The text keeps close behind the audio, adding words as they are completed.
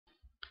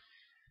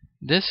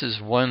This is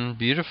one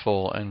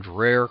beautiful and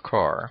rare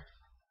car,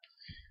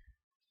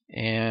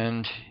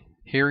 and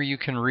here you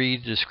can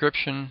read the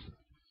description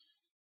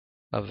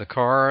of the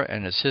car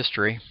and its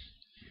history.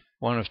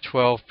 One of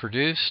 12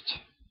 produced,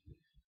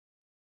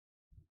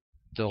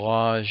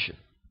 Delage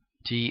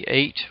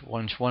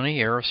D8-120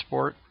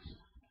 Aerosport.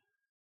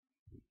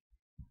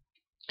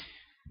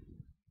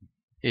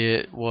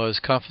 It was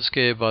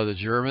confiscated by the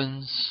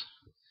Germans.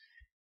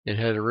 It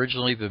had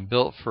originally been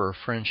built for a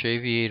French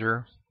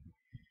aviator,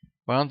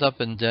 wound up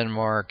in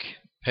Denmark,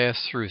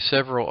 passed through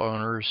several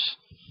owners,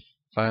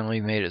 finally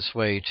made its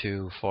way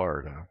to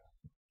Florida.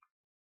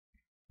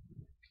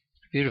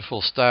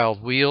 Beautiful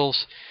styled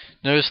wheels.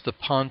 Notice the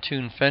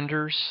pontoon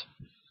fenders,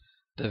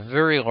 the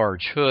very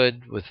large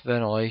hood with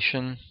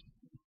ventilation.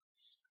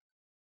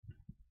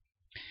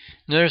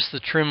 Notice the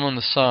trim on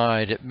the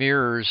side. It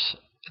mirrors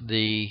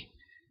the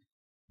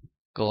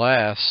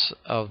glass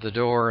of the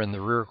door in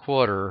the rear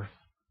quarter.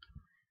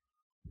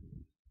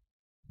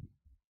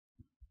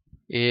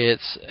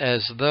 It's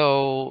as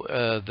though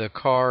the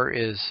car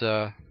is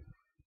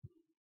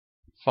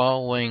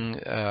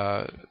following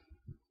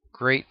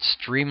great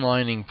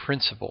streamlining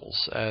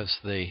principles as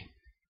it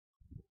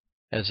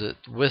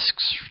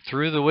whisks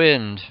through the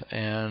wind,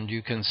 and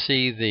you can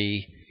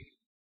see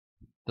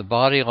the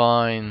body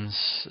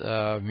lines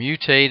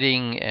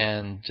mutating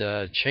and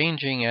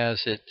changing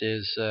as it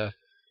is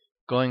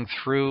going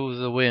through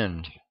the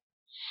wind.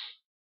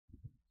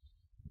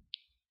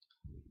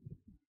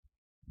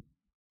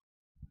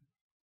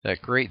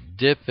 That great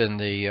dip in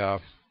the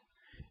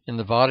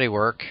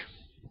bodywork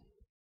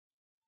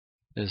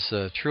is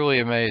truly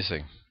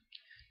amazing.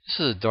 This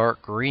is a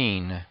dark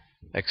green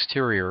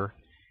exterior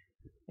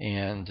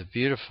and a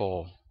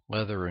beautiful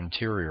leather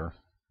interior.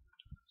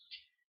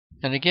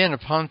 And again, a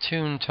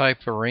pontoon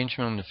type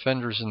arrangement on the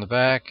fenders in the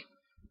back,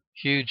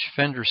 huge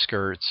fender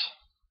skirts,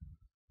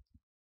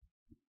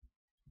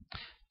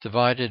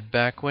 divided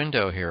back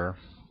window here.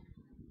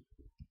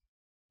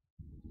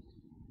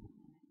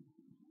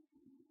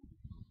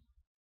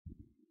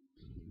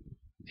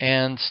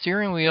 And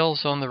steering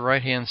wheels on the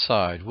right hand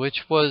side,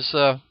 which was,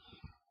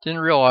 didn't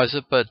realize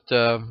it, but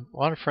a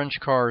lot of French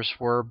cars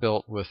were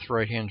built with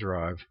right hand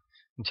drive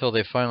until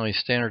they finally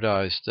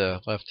standardized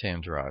left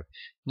hand drive.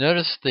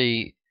 Notice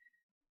the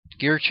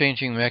gear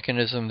changing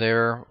mechanism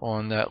there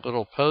on that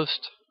little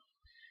post.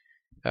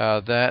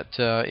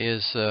 That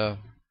is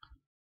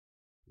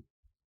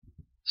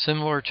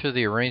similar to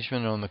the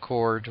arrangement on the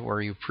cord, where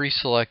you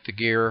pre-select the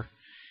gear,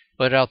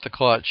 let out the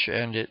clutch,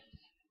 and it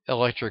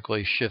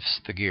electrically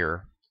shifts the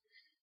gear.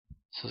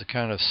 This is a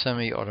kind of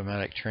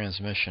semi-automatic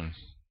transmission.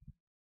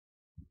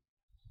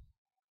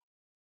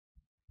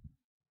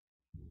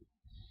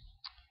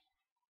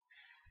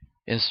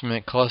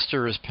 Instrument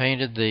cluster is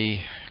painted the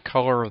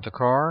color of the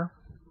car.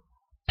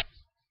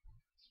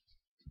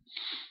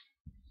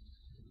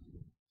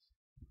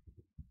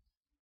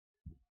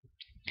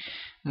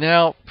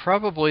 Now,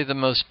 probably the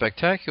most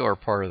spectacular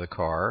part of the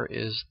car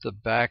is the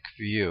back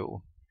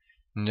view.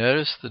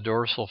 Notice the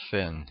dorsal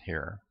fin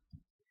here.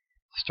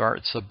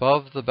 Starts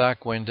above the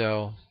back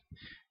window,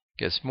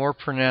 gets more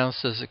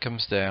pronounced as it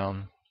comes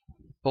down.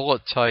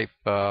 Bullet type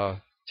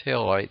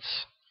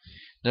taillights.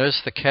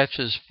 Notice the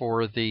catches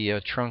for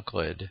the trunk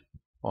lid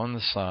on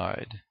the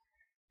side,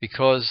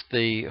 because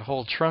the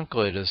whole trunk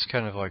lid is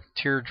kind of like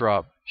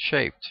teardrop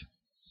shaped.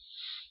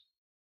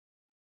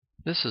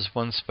 This is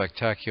one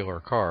spectacular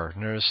car.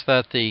 Notice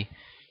that the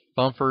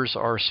bumpers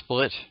are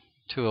split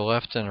to a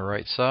left and a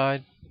right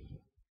side.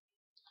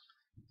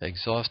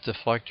 Exhaust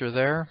deflector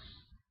there.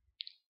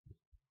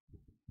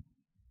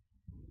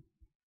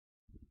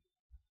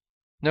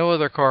 No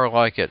other car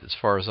like it as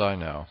far as I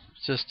know.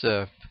 It's just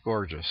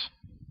gorgeous.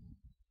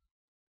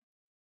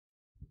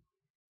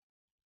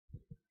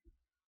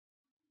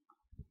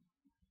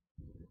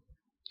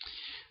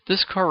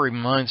 This car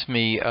reminds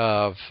me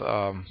of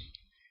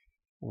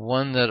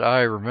one that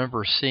I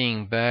remember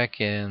seeing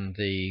back in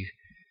the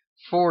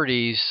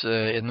 40s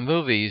in the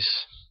movies.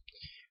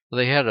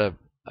 They had a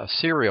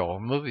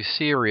movie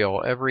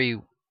serial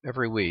every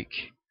week,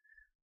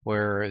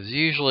 where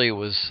usually it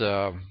was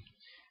a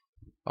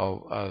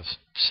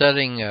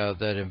setting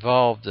that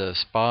involved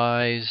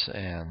spies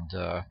and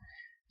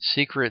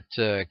secret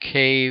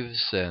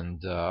caves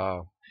and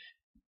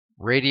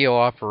radio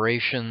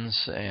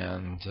operations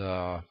and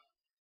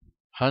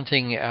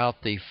hunting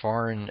out the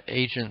foreign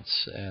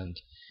agents, and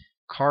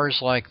cars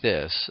like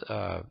this,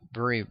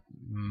 very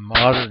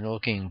modern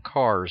looking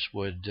cars,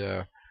 would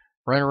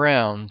run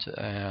around,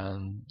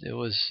 and it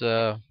was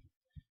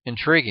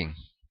intriguing.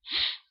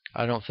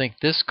 I don't think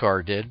this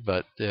car did,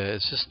 but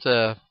it's just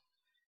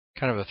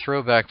kind of a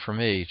throwback for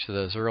me to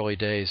those early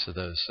days of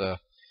those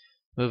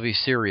movie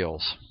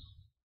serials.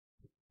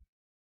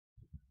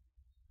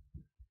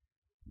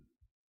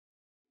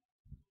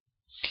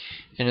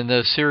 And in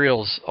those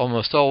serials,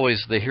 almost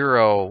always the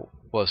hero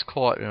was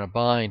caught in a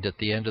bind at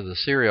the end of the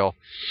serial,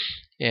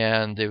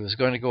 and it was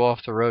going to go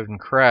off the road and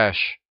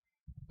crash.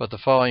 But the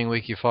following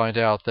week you find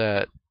out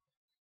that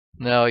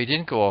No, he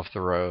didn't go off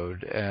the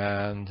road,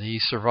 and he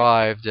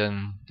survived,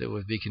 and it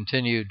would be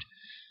continued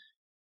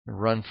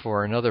run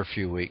for another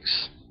few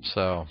weeks.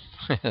 So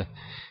yeah,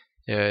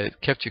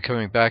 it kept you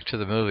coming back to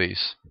the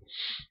movies.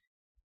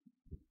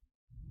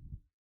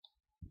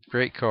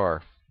 Great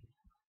car.